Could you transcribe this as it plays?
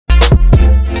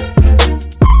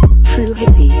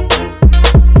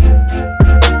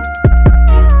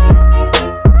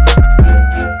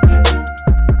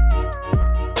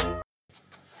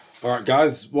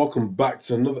guys, welcome back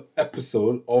to another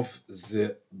episode of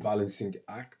The Balancing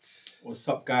Act. What's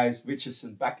up, guys?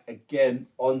 Richardson back again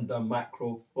on the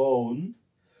microphone.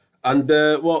 And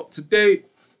today,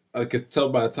 I could tell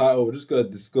by the title, we're just going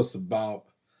to discuss about,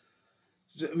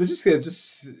 we're just going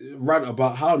to rant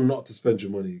about how not to spend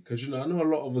your money. Because, I know a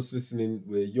lot of us listening,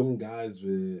 we're young guys,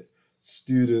 we're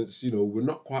students, we're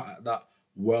not quite at that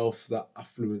wealth, that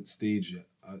affluent stage yet.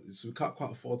 So we can't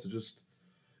quite afford to just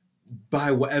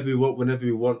buy whatever we want whenever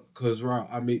we want, because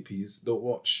our mate peas don't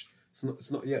watch.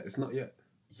 It's not yet.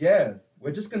 Yeah,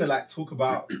 we're just gonna talk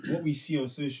about what we see on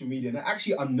social media, and it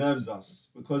actually unnerves us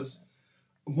because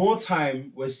more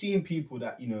time we're seeing people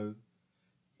that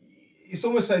it's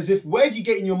almost as if, where are you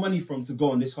getting your money from to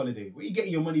go on this holiday? Where are you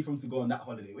getting your money from to go on that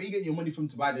holiday? Where are you getting your money from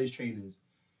to buy those trainers?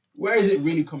 Where is it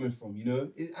really coming from?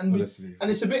 Honestly.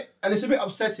 And it's a bit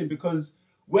upsetting because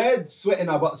we're sweating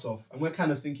our butts off and we're kind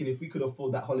of thinking if we could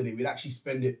afford that holiday, we'd actually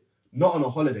spend it not on a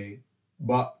holiday,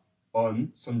 but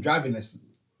on some driving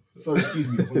lessons. Some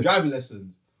driving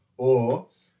lessons, or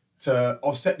to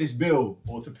offset this bill,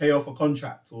 or to pay off a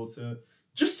contract, or to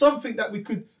just something that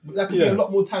could be a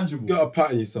lot more tangible. Got to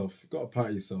pattern yourself.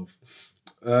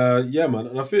 Yeah, man.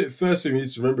 And I think the first thing you need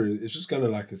to remember is it's just kind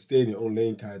of like a stay in your own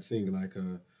lane kind of thing.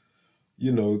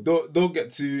 Don't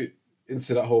get too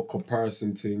into that whole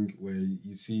comparison thing where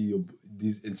you see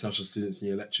these international students in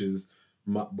your lectures,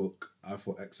 MacBook,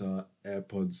 iPhone XR,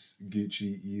 AirPods,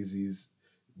 Gucci, Yeezys,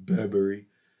 Burberry,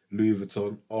 Louis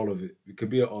Vuitton, all of it. We could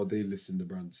be here all day listing the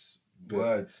brands. But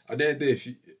Word. at the end of the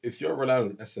day, if you're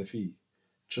relying on SFE,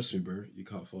 trust me, bro, you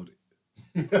can't afford it.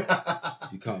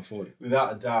 You can't afford it.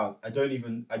 Without a doubt. I don't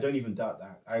even doubt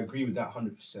that. I agree with that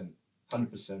 100%.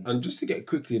 100%. And just to get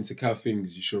quickly into kind of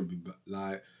things you shouldn't be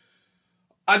like,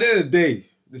 at the end of the day,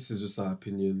 this is just our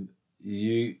opinion.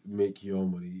 You make your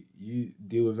money. You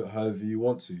deal with it however you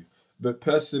want to. But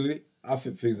personally, I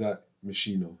think things like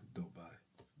Moschino, don't buy.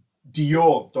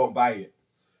 Dior, don't buy it.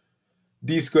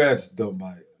 D Squared, don't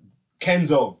buy it.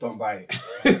 Kenzo, don't buy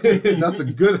it. That's a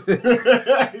good.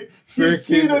 You've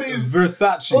seen all these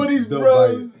Versace. all these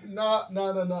bros. Nah.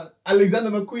 Alexander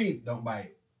McQueen, don't buy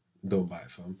it. Don't buy it,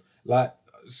 fam. Like,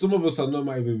 some of us I know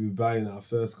might even be buying our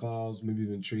first cars, maybe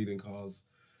even trading cars.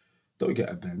 Don't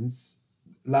get a Benz.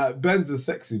 Like, Benz is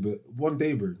sexy, but one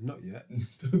day, bro, not yet.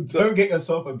 Don't get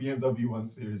yourself a BMW 1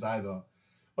 Series either.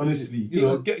 Honestly,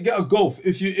 get a Golf.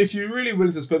 If you really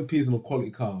willing to spend peas on a quality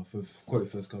car for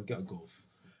quality first car, get a Golf.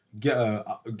 Get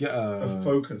a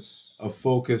Focus. A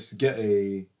Focus. Get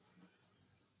a,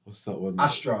 what's that one?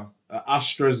 Astra.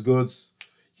 Astra's good.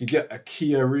 You could get a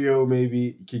Kia Rio,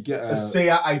 maybe. You could get a Seat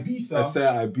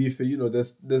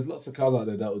Ibiza. There's lots of cars out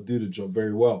there that will do the job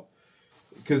very well.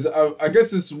 Because I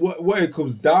guess it's what it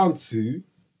comes down to.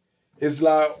 Is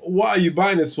like, what are you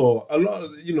buying this for? A lot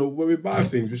of, when we buy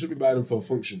things, we should be buying them for a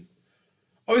function.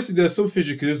 Obviously, there's some things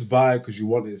you can just buy because you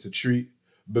want it, it's a treat.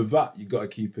 But that, you got to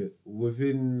keep it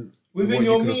within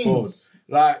your means. Afford.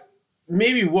 Like,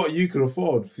 maybe what you can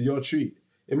afford for your treat.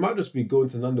 It might just be going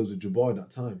to Nando's with your boy at that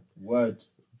time. Word.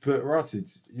 But ratted,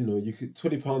 you could,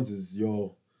 £20 is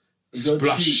your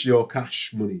splash, your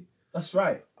cash money. That's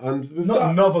right. And with not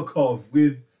that, another cov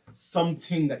with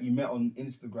something that you met on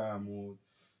Instagram or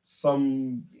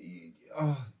some.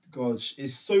 Oh gosh,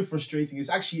 it's so frustrating. It's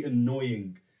actually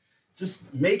annoying.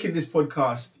 Just making this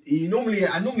podcast. I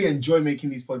normally enjoy making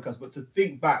these podcasts, but to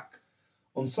think back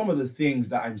on some of the things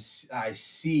that I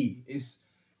see it's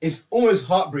almost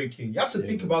heartbreaking. You have to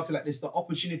think about it like this: the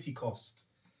opportunity cost.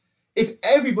 If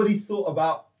everybody thought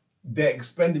about their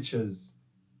expenditures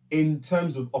in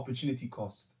terms of opportunity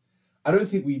cost, I don't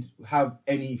think we'd have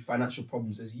any financial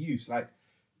problems as youth. Like,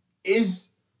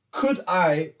 could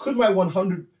my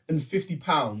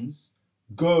 £150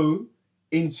 go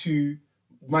into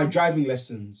my driving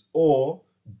lessons, or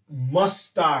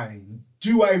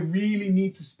do I really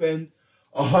need to spend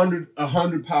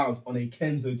 £100 on a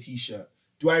Kenzo t-shirt?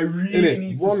 Do I really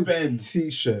need to spend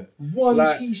t-shirt? One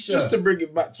t-shirt. Just to bring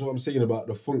it back to what I'm saying about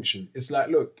the function. It's like,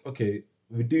 look, okay,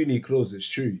 we do need clothes, it's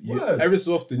true. Every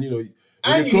so often,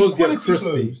 when your clothes get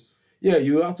crusty,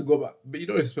 you have to go back. But you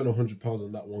don't have to spend £100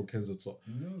 on that one Kenzo top.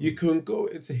 No. You can go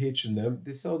into H&M.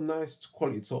 They sell nice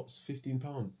quality tops,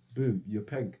 £15. Boom, you're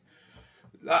peng.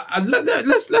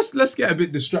 Let's get a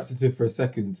bit distracted here for a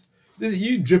second.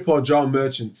 You drip or jar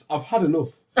merchants, I've had enough.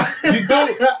 You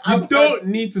don't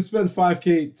need to spend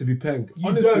 5k to be peng.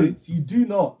 Honestly. You do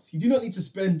not. You do not need to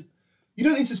spend. You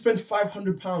don't need to spend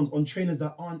 £500 on trainers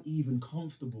that aren't even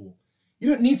comfortable. You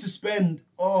don't need to spend.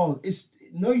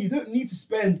 You don't need to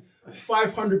spend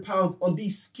 £500 on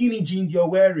these skinny jeans you're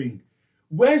wearing.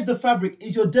 Where's the fabric?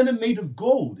 Is your denim made of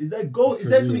gold? Is there gold? Is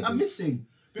there something I'm missing?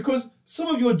 Because some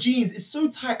of your jeans is so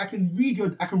tight. I can read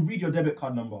your debit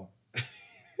card number.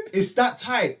 It's that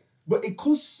tight, but it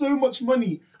costs so much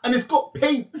money, and it's got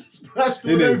paint splashed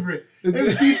all over it.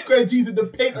 Empty square jeans with the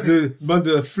paint on it.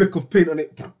 The flick of paint on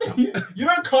it. You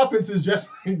know, carpenters dress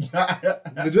like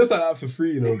that. They dress like that for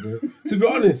free, you know. But to be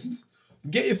honest,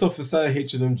 get yourself a size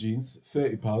H&M jeans,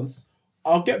 £30.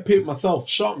 I'll get paint myself.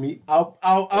 Sharp me.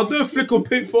 I'll do a flick of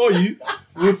paint for you.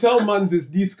 We'll tell mans it's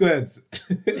D squared.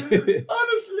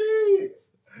 Honestly.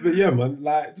 But yeah, man.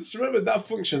 Like, just remember that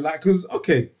function. Like, cause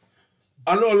okay,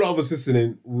 I know a lot of us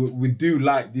listening. We do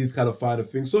like these kind of finer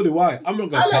things. So do I. I'm not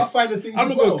gonna. I like finer things. I'm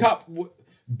not gonna cap.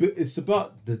 But it's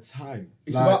about the time.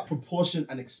 It's about proportion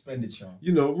and expenditure.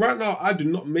 You know, right now I do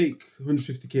not make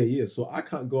 150k a year, so I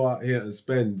can't go out here and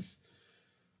spend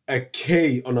a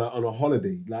K on a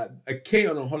holiday. Like a K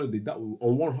on a holiday that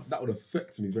would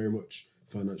affect me very much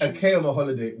financially. A K on a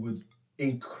holiday would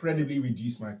incredibly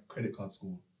reduce my credit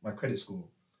score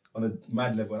on a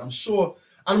mad level. And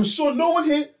I'm sure no one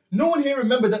here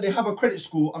remember that they have a credit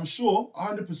score. I'm sure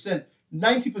 100%,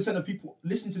 90% of people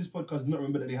listening to this podcast do not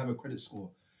remember that they have a credit score.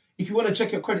 If you want to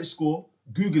check your credit score,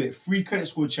 Google it, free credit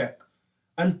score check,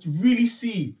 and really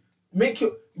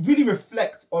really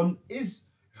reflect on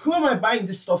who am I buying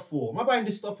this stuff for? Am I buying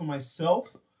this stuff for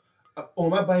myself? Or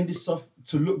am I buying this stuff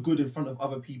to look good in front of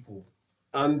other people?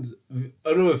 And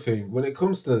another thing, when it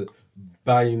comes to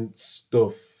buying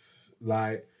stuff,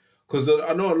 like, because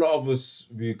I know a lot of us,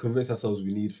 we convince ourselves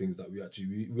we need things that we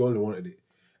only wanted it.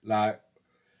 Like,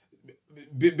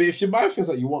 but if you buy things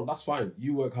that you want, that's fine.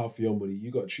 You work hard for your money, you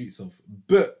got to treat yourself.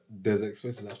 But there's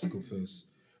expenses that have to come first.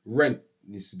 Rent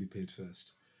needs to be paid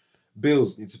first.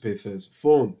 Bills need to pay first.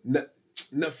 Phone,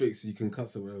 Netflix, you can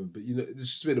cut or whatever, but you know, it's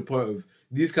just made the point of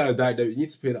these kind of diet that you need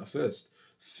to pay that first.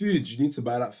 Food, you need to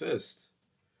buy that first.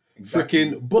 Exactly.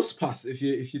 Freaking bus pass. If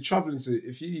you're traveling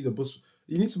if you need a bus,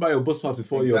 you need to buy your bus pass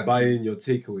before you're buying your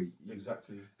takeaway.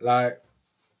 Exactly. Like,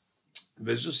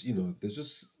 there's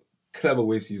just clever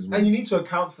ways to use money. And you need to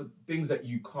account for things that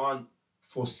you can't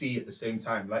foresee at the same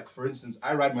time. Like, for instance,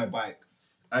 I ride my bike,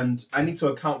 and I need to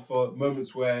account for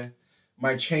moments where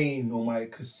my chain or my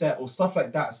cassette or stuff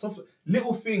like that,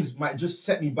 little things might just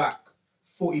set me back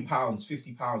 £40,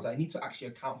 £50. I need to actually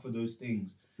account for those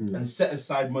things and set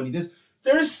aside money.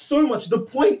 There is so much. The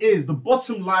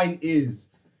bottom line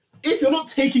is, if you're not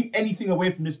taking anything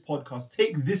away from this podcast,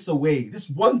 take this away. This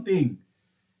one thing.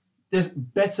 There's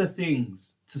better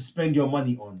things to spend your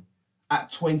money on at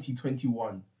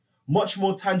 2021. Much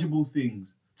more tangible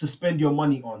things to spend your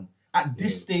money on at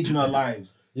this stage in our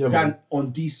lives than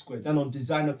on D-Squared, than on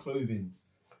designer clothing.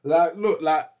 Like, look,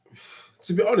 like,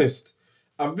 to be honest,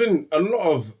 I've been a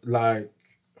lot of like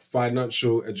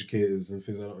financial educators and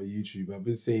things like that on YouTube. I've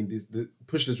been saying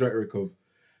push this rhetoric of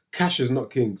cash is not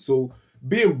king. So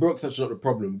being broke's actually not the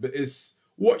problem, but it's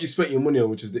what you spent your money on,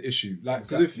 which is the issue. Like,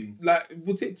 because if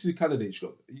we'll take two candidates.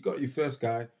 You got your first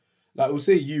guy. Like, we'll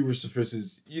say you, Richard, for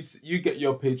instance, you get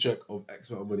your paycheck of X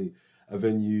amount of money, and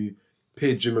then you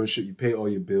pay gym membership, you pay all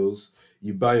your bills,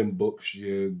 you're buying books,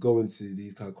 you're going to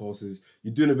these kind of courses,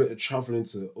 you're doing a bit of traveling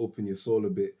to open your soul a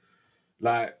bit.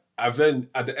 Like, and then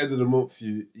at the end of the month,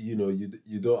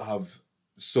 you don't have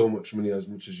so much money as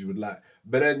much as you would like.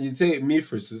 But then you take me,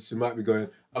 for instance, who might be going,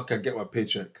 okay, I get my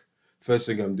paycheck. First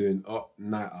thing I'm doing,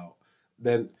 night out.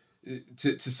 Then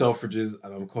to Selfridges,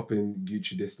 and I'm copying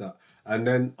Gucci, this, that. And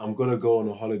then I'm going to go on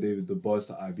a holiday with the boys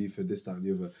to IB for this, that, and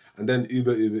the other. And then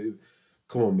Uber.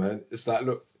 Come on, man. It's like,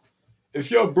 look,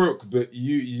 if you're broke, but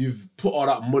you've put all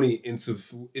that money into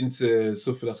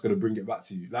something that's going to bring it back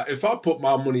to you. Like, if I put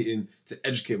my money in to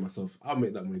educate myself, I'll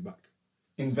make that money back.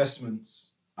 Investments.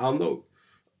 I'll know.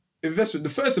 Investment. The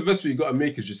first investment you got to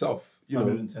make is yourself.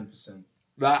 110%.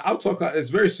 Like, I'm talking like this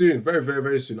very soon, very, very,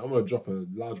 very soon. I'm going to drop a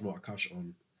large amount of cash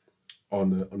on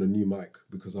a new mic,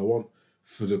 because I want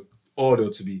for the audio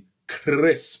to be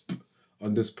crisp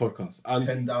on this podcast.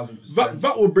 And 10,000%.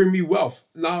 That will bring me wealth.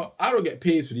 Now, I don't get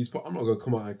paid for these, but I'm not going to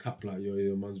come out and cap like, yo,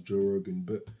 man's Joe Rogan.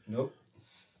 But nope.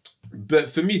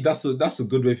 But for me, that's a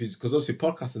good way for you, because obviously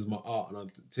podcast is my art and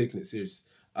I'm taking it serious.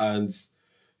 And,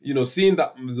 seeing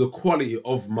that the quality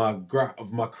of my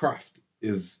craft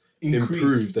is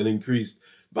improved and increased.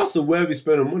 That's a way we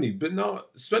spend money. But now,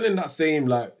 spending that same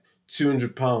like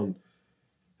 £200,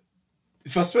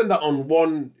 if I spend that on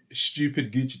one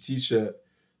stupid Gucci t-shirt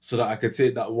so that I could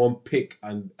take that one pic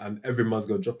and every man's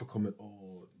gonna drop a comment,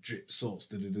 oh, drip sauce,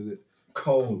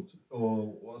 cold.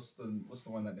 Or what's the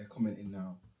one that they're commenting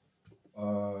now?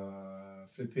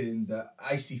 Flipping the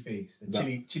icy face, the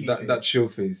chili face. That chill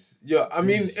face. Yeah, I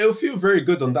mean, it'll feel very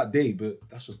good on that day, but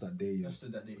that's just that day, yo. That's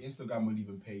just that day. Instagram won't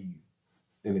even pay you.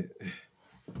 Innit?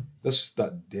 That's just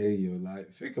that day, yo.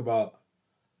 Like, think about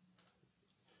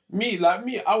Me,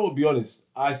 I will be honest.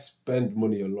 I spend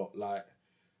money a lot.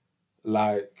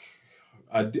 Like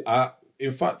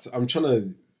in fact, I'm trying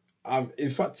to. In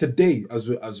fact, today, as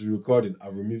we're recording,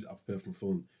 I've removed Apple Pay from my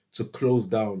phone to close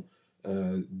down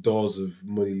doors of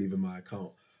money leaving my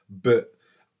account. But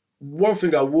one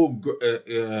thing I will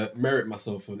merit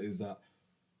myself on is that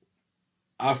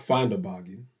I find a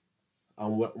bargain,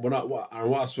 and what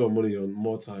I spend money on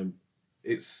more time,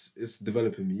 it's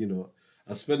developing me. You know,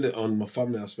 I spend it on my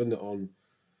family. I spend it on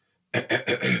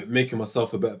making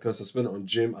myself a better person. I spend it on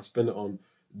gym. I spend it on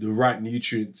the right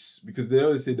nutrients because they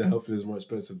always say the health food is more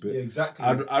expensive. But Yeah, exactly.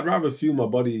 I'd rather fuel my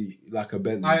body like a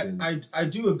Bentley. I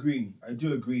do agree. I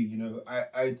do agree. You know,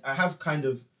 I have kind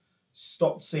of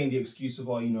stopped saying the excuse of,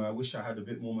 oh, you know, I wish I had a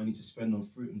bit more money to spend on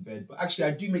fruit and veg. But actually,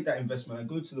 I do make that investment. I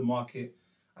go to the market,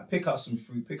 I pick out some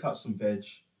fruit, pick out some veg,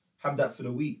 have that for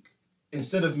the week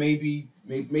instead of maybe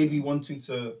wanting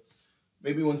to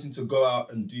go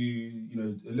out and do, you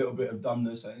know, a little bit of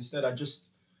dumbness. And instead, I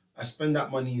spend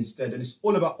that money instead. And it's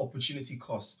all about opportunity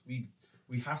cost. We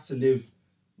have to live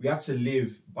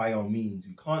by our means.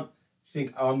 We can't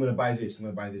think, oh, I'm going to buy this, I'm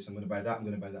going to buy this, I'm going to buy that, I'm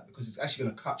going to buy that, because it's actually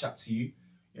going to catch up to you.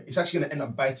 It's actually going to end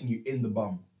up biting you in the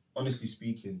bum, honestly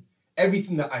speaking.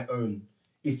 Everything that I own,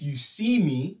 if you see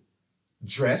me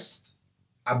dressed,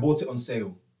 I bought it on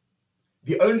sale.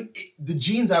 The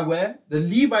jeans I wear, the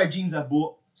Levi jeans I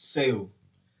bought, sale.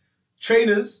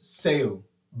 Trainers, sale.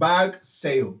 Bag,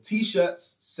 sale.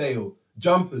 T-shirts, sale.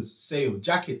 Jumpers, sale.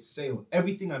 Jackets, sale.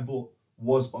 Everything I bought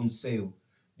was on sale.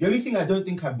 The only thing I don't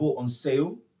think I bought on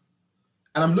sale,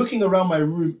 and I'm looking around my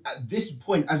room at this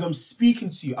point, as I'm speaking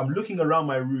to you, I'm looking around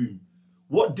my room.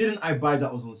 What didn't I buy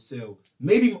that was on sale?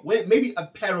 Maybe a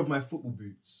pair of my football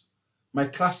boots. My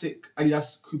classic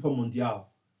Adidas Coupe Mondial.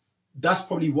 That's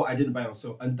probably what I didn't buy on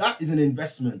sale. And that is an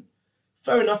investment.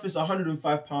 Fair enough, it's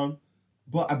 £105,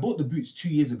 but I bought the boots 2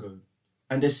 years ago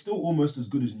and they're still almost as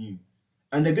good as new.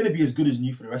 And they're going to be as good as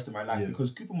new for the rest of my life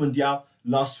because Coupe Mondial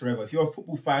lasts forever. If you're a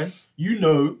football fan, you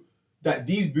know that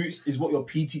these boots is what your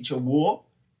PE teacher wore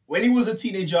when he was a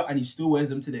teenager and he still wears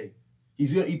them today.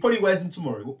 He probably wears them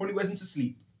tomorrow. He probably wears them to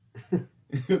sleep.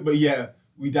 But yeah,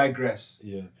 we digress.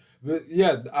 Yeah. But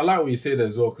yeah, I like what you say there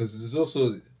as well, because there's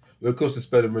also, when it comes to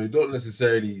spending money, don't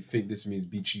necessarily think this means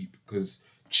be cheap, because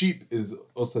cheap is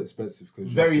also expensive.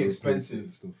 Very expensive.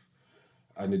 And stuff.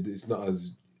 And it's not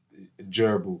as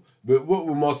durable. But what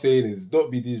we're more saying is, don't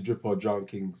be these drip or drown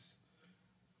kings.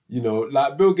 You know,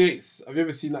 like Bill Gates. Have you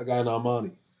ever seen that guy in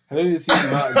Armani? Have you ever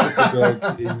seen Mark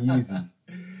Zuckerberg in Yeezy?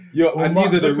 Yo, and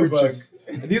these are the richest.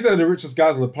 And these are the richest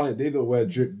guys on the planet. They don't wear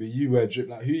drip, but you wear drip.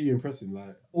 Like, who are you impressing?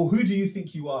 Like, or who do you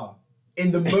think you are?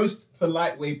 In the most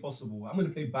polite way possible. I'm going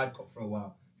to play bad cop for a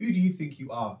while. Who do you think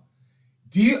you are?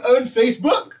 Do you own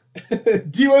Facebook?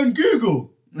 Do you own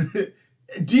Google?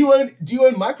 Do you own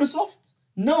Microsoft?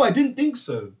 No, I didn't think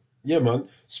so. Yeah, man.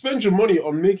 Spend your money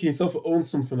on making yourself own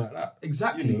something like that.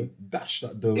 Exactly. You know, dash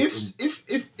that dough.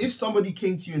 If somebody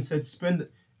came to you and said,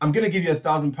 I'm going to give you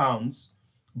 £1,000,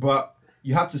 but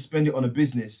you have to spend it on a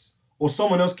business, or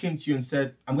someone else came to you and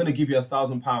said, I'm going to give you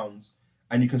 £1,000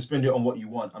 and you can spend it on what you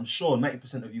want, I'm sure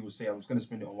 90% of you will say, I'm just going to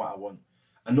spend it on what I want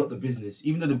and not the business,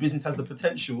 even though the business has the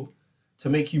potential to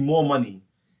make you more money.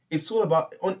 It's all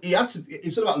about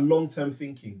long-term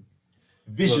thinking.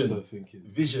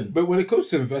 Vision. But when it comes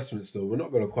to investments, though, we're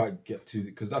not going to quite get to it,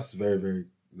 because that's very, very,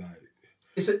 like...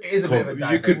 It is a bit of a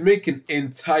dive. You could make an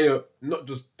entire, not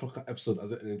just podcast episode,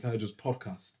 as an entire just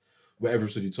podcast, where every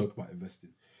episode you talk about investing.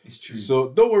 It's true. So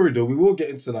don't worry, though. We will get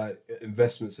into like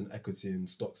investments and equity and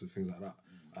stocks and things like that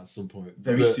at some point.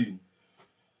 Very soon.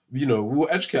 You know, we'll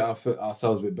educate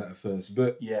ourselves a bit better first.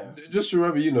 But yeah, just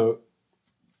remember, you know,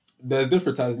 there's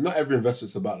different times. Not every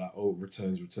investment's about like, oh,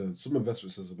 returns. Some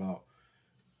investments is about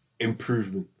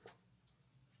improvement.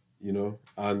 You know?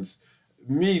 And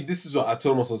me, this is what I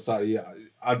told myself start of the year.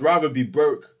 I'd rather be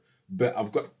broke, but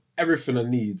I've got everything I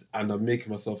need and I'm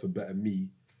making myself a better me,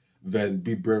 than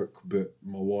be broke, but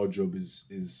my wardrobe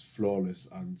is flawless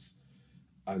and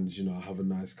you know, I have a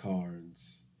nice car. And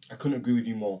I couldn't agree with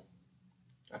you more.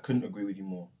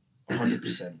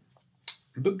 100%.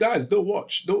 But guys,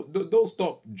 don't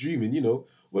stop dreaming. You know,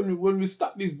 when we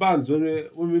start these bands, when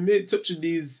we make touching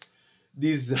these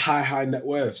high net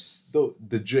worths,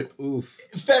 the drip, oof.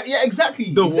 Fair, yeah,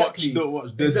 exactly. Don't watch.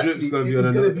 The drip's gonna be on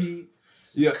another.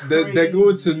 Yeah, they're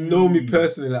going to know me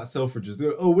personally at Selfridges.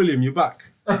 They're oh, William, you're back.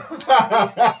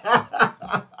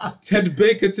 Ted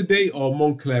Baker today or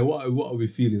Montclair? What are we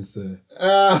feeling, sir?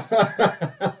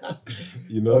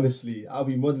 You know, honestly, I'll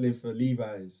be modelling for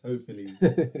Levi's. Hopefully,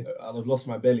 I'll have lost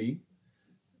my belly.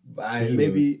 But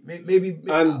maybe.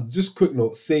 And just quick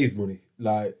note: save money.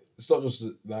 Like, it's not just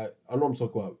like I know I'm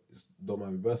talking about. Don't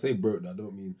mind me, but I say broke. I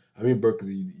don't mean. I mean broke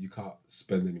because you can't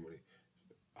spend any money.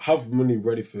 Have money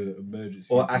ready for emergencies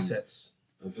or assets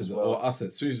and as or well.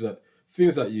 assets.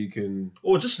 Things that you can.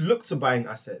 Or just look to buying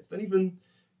assets. Don't even.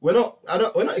 We're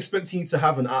not expecting you to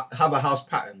have a house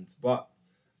patterned, but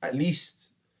at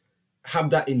least have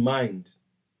that in mind.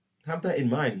 Have that in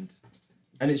mind.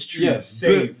 And it's true. Yeah.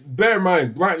 Save. Bear in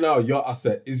mind, right now your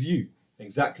asset is you.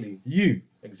 Exactly. You.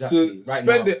 Exactly. So right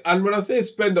spend now. it, and when I say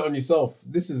spend it on yourself,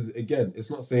 this is again,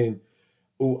 it's not saying,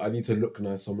 oh, I need to look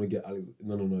nice, so I'm gonna get Alex.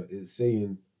 No. It's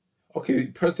saying, okay,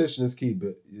 presentation is key,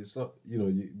 but it's not.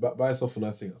 You buy yourself a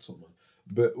nice thing at top, man.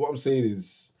 But what I'm saying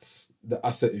is, the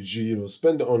asset is you.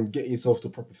 Spend it on getting yourself the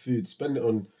proper food. Spend it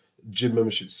on gym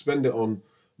membership. Spend it on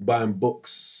buying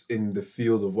books in the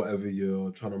field of whatever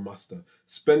you're trying to master.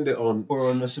 Spend it on Or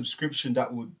on a subscription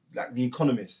that would, like The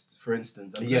Economist, for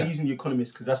instance. I'm using The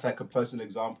Economist because that's like a personal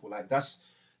example. Like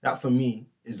that for me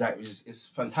is like it's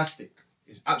fantastic.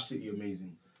 It's absolutely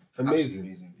amazing. amazing.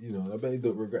 Absolutely amazing. I bet you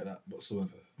don't regret that whatsoever.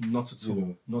 Not at all. You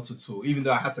know. Not at all. Even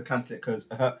though I had to cancel it because,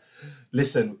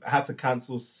 listen, I had to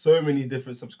cancel so many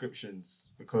different subscriptions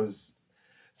because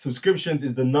subscriptions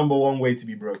is the number one way to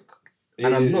be broke.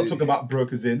 And I'm not talking about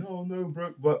broke as in, oh no,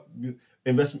 broke, but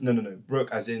investment. No.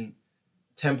 Broke as in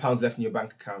 £10 left in your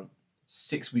bank account,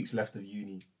 6 weeks left of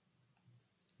uni.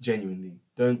 Genuinely.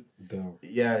 Don't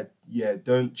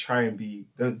try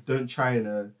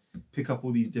and pick up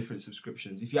all these different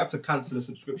subscriptions. If you have to cancel a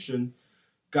subscription,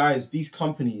 guys, these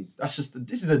companies,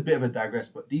 this is a bit of a digress,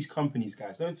 but these companies,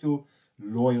 guys, don't feel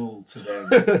loyal to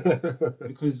them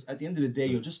because at the end of the day,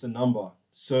 you're just a number.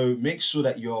 So make sure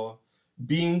that you're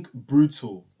being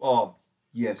brutal. Oh,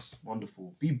 yes,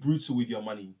 wonderful. Be brutal with your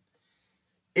money.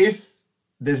 If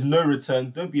there's no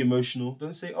returns, don't be emotional.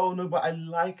 Don't say, oh no, but I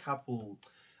like Apple.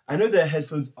 I know their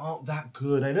headphones aren't that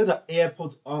good. I know that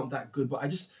AirPods aren't that good, but I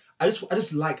just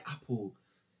like Apple.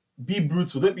 Be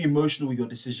brutal. Don't be emotional with your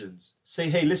decisions. Say,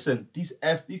 hey, listen, these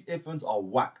earphones are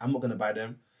whack. I'm not gonna buy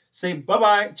them. Say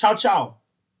bye-bye, ciao, ciao.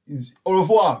 Au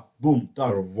revoir. Boom,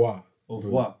 done. Au revoir. Au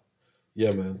revoir.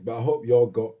 Yeah, man. But I hope y'all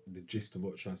got the gist of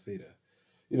what I'm trying to say there.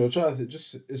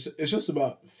 It's just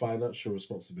about financial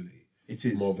responsibility. It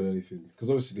is more than anything, because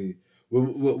obviously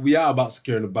we are about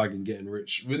securing the bag and getting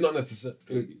rich. We're not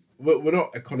necessarily we're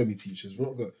not economy teachers.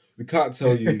 We can't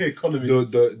tell you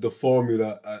the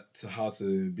formula to how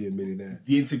to be a millionaire.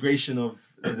 The integration of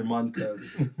the demand curve.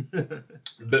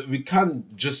 But we can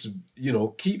just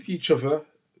keep each other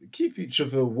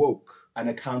woke and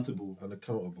accountable.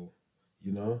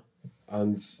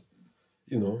 And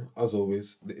as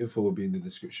always, the info will be in the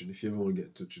description. If you ever want to get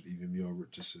in touch with either me or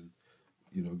Richardson,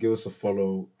 give us a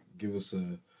follow, give us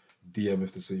a DM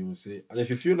if there's something you want to say. And if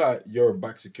you feel like you're a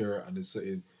back secure and there's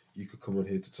something you could come on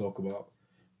here to talk about,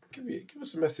 give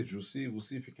us a message. We'll see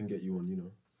if we can get you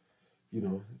on.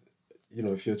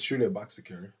 If you're truly a back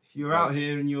secure. If you're out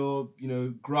here and you're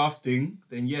grafting,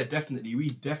 then yeah, definitely, we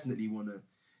definitely want to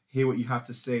hear what you have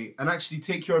to say and actually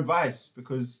take your advice,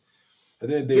 because at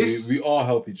the end of the day, we all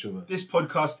help each other. This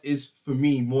podcast is for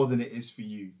me more than it is for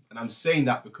you, and I'm saying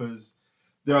that because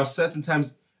there are certain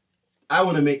times I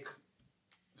want to make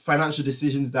financial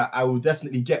decisions that I will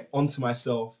definitely get onto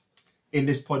myself in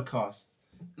this podcast.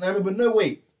 And I remember, no,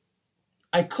 wait,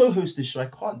 I co-host this show. I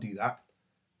can't do that.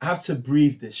 I have to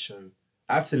breathe this show.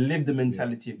 I have to live the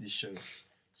mentality of this show.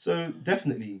 So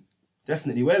definitely,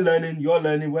 we're learning, you're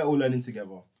learning, we're all learning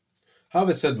together.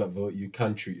 Having said that, though, you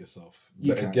can treat yourself.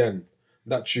 Again,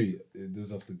 that treat, it does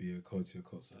have to be according to your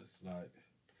coat size. Like,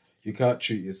 you can't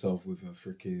treat yourself with a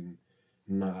freaking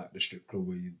night at the strip club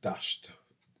where you dashed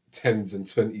 10s and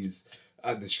 20s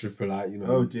at the stripper,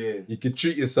 Oh dear. You could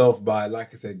treat yourself by,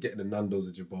 like I said, getting the Nando's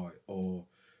with your boy, or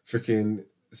freaking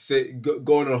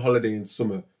going on a holiday in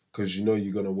summer because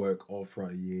you're gonna work all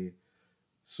throughout the year.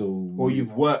 So, or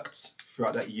you've worked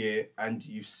throughout that year and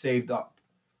you've saved up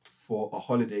for a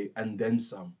holiday and then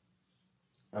some.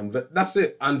 And that's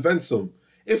it, and then some.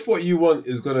 If what you want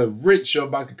is gonna rich your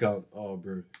bank account, oh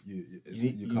bro, you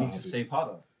need to save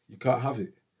harder. You can't have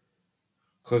it,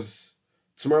 because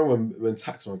tomorrow when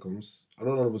taxman comes, I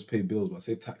don't know if it's pay bills, but I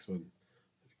say taxman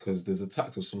because there's a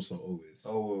tax of some sort always.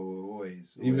 Oh,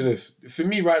 always. Even if for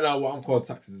me right now, what I'm calling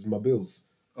taxes is my bills.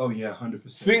 Oh yeah,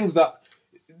 100%. Things that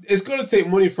it's gonna take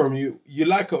money from you. You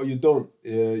like it or you don't.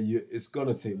 It's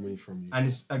gonna take money from you, and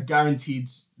it's a guaranteed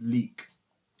leak.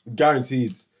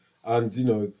 Guaranteed,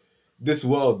 and this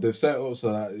world they've set up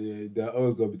so that they're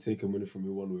always gonna be taking money from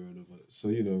you one way or another.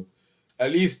 So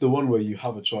at least the one where you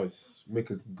have a choice, make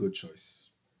a good choice.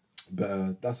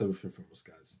 But that's everything from us,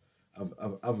 guys.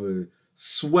 Have a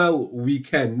swell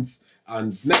weekend,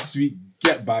 and next week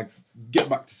get back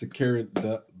to securing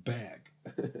the bag.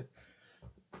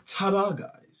 Ta-da,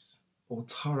 guys. Or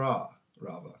ta-ra,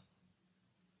 rather.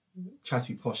 Try to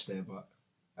be posh there, but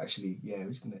actually, yeah, we're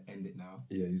just going to end it now.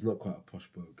 Yeah, he's not quite a posh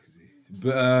bloke, is he?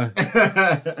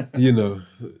 But, you know,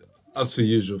 as for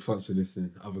usual, thanks for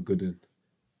listening. Have a good one.